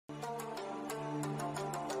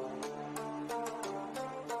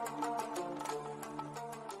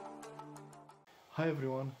Hi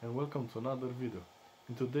everyone and welcome to another video.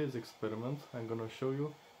 In today's experiment I'm gonna show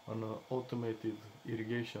you an automated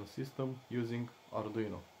irrigation system using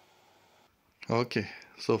Arduino. Okay,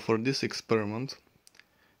 so for this experiment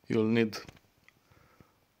you'll need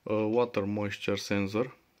a water moisture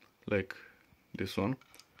sensor like this one,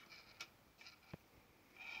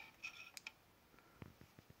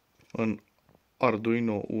 an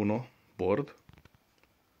Arduino Uno board,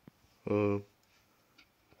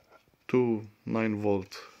 two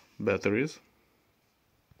 9-volt batteries,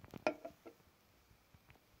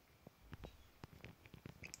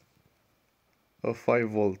 a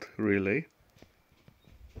 5-volt relay,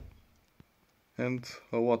 and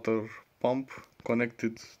a water pump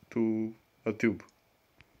connected to a tube,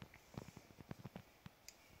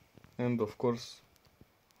 and of course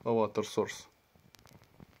a water source.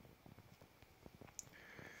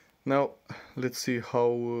 Now let's see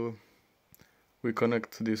how we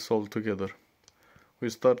connect this all together. We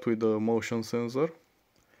start with the motion sensor.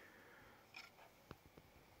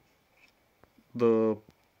 The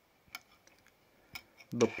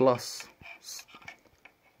plus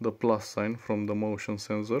sign from the motion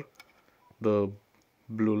sensor, the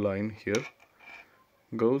blue line here,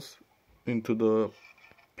 goes into the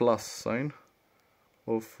plus sign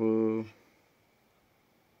of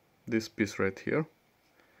this piece right here.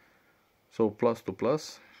 So plus to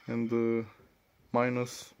plus and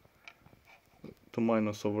minus to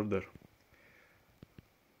minus over there.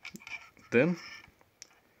 Then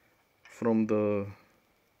from the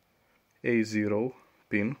A0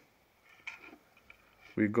 pin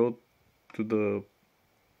we go to the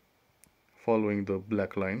following the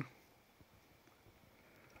black line,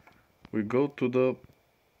 we go to the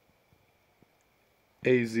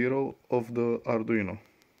A0 of the Arduino.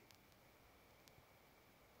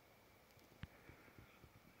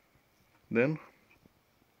 Then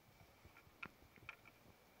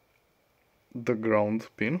the ground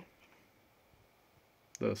pin,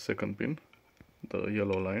 the second pin, the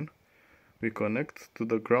yellow line, we connect to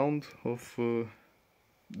the ground of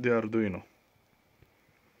the Arduino.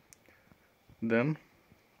 Then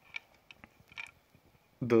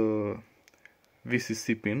the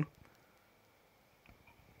VCC pin,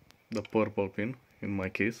 the purple pin in my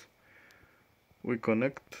case, we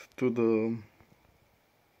connect to the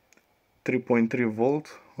 3.3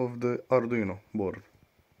 volt of the Arduino board.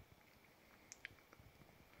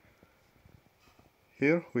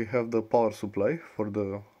 Here we have the power supply for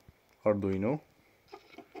the Arduino.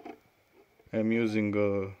 I'm using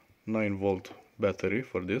a 9-volt battery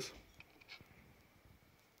for this.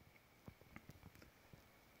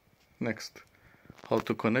 Next, how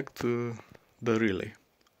to connect the relay.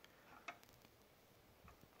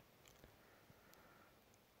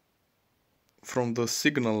 From the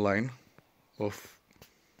signal line of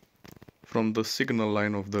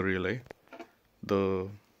the relay, the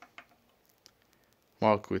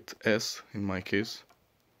mark with S in my case,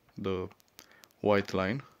 the white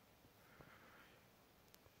line,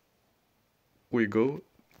 we go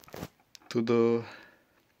to the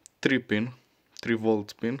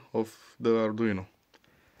 3-volt pin of the Arduino.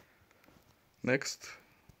 Next,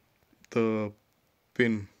 the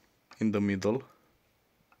pin in the middle,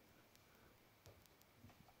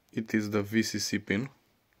 it is the VCC pin,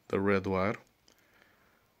 the red wire.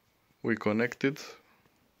 We connect it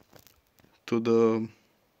to the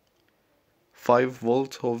 5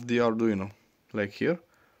 volt of the Arduino, like here,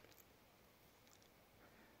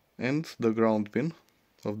 and the ground pin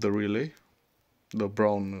of the relay, the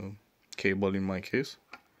brown cable in my case,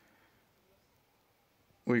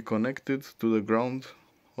 we connect it to the ground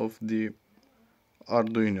of the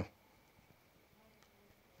Arduino.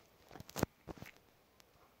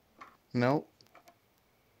 Now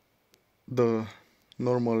the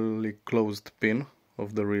normally closed pin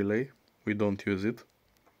of the relay, we don't use it.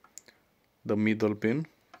 The middle pin,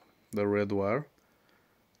 the red wire,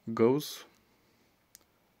 goes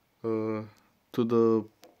to the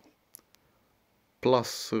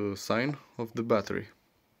plus sign of the battery.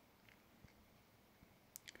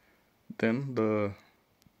 Then the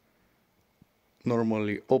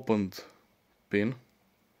normally opened pin,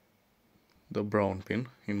 the brown pin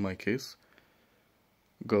in my case,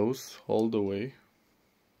 goes all the way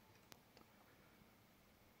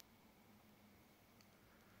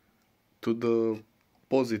to the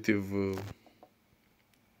positive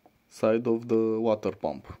side of the water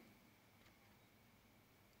pump.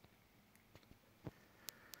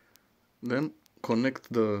 Then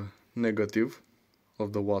connect the negative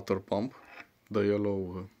of the water pump, the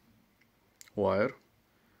yellow wire,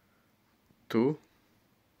 to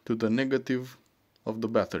the negative of the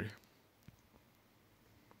battery.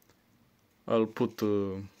 I'll put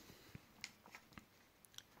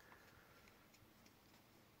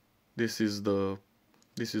this is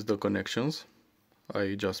the connections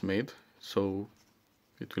I just made, so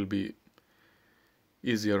it will be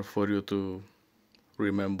easier for you to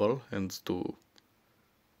remember and to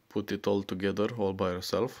put it all together all by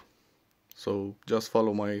yourself. So just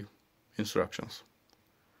follow my instructions.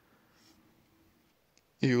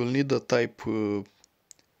 You will need a type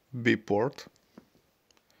B port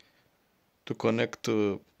to connect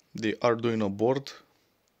the Arduino board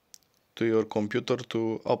to your computer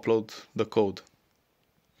to upload the code.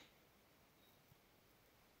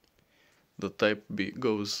 The type B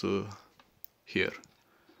goes here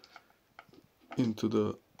into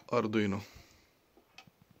the Arduino.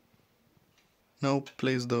 Now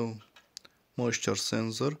place the moisture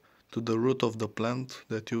sensor to the root of the plant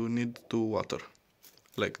that you need to water,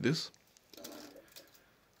 like this.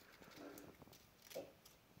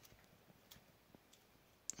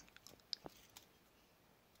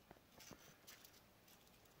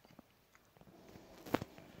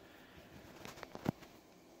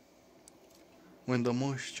 When the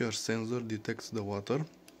moisture sensor detects the water,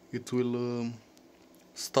 it will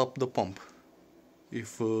stop the pump.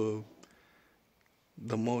 If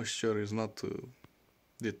the moisture is not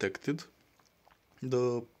detected,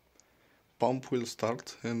 the pump will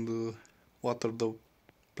start and water the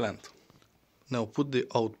plant. Now put the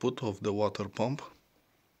output of the water pump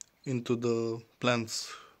into the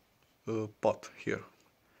plant's pot here.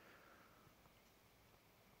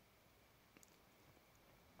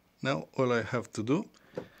 Now all I have to do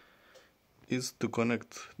is to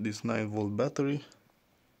connect this 9-volt battery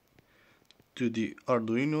to the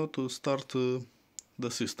Arduino to start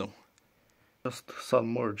the system. Just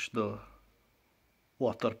submerge the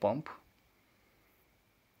water pump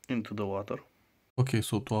into the water. Okay,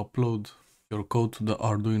 so to upload your code to the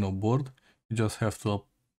Arduino board, you just have to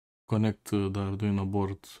connect the Arduino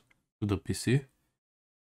board to the PC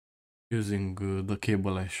using the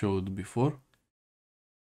cable I showed before,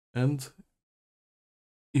 and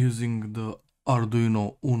using the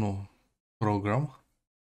Arduino Uno program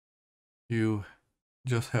you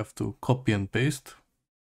just have to copy and paste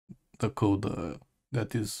the code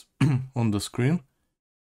that is on the screen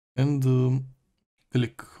and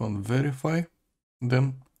click on verify,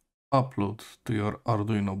 then upload to your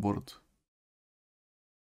Arduino board.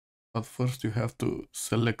 But first you have to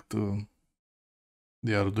select the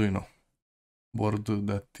Arduino board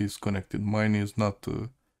that is connected. Mine is not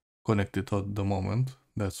connected at the moment,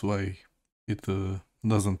 that's why it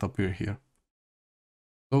doesn't appear here.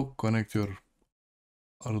 So connect your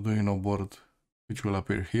Arduino board, which will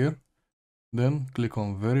appear here, then click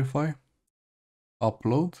on verify,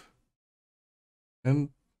 upload, and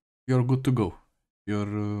you're good to go.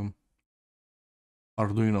 Your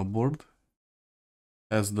Arduino board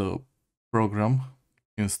has the program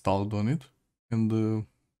installed on it, and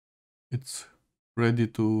it's ready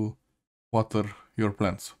to water your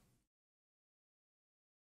plants.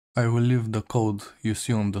 I will leave the code you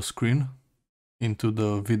see on the screen into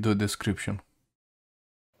the video description.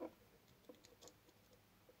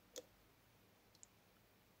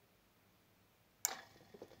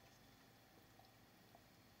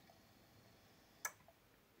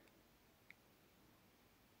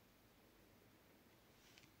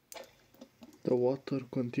 The water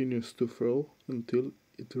continues to flow until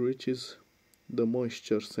it reaches the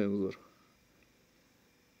moisture sensor.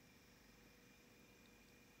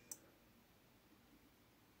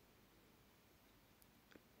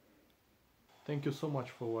 Thank you so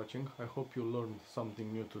much for watching. I hope you learned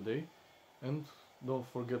something new today, and don't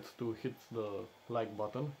forget to hit the like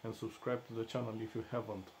button and subscribe to the channel if you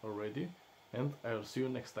haven't already, and I'll see you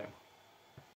next time.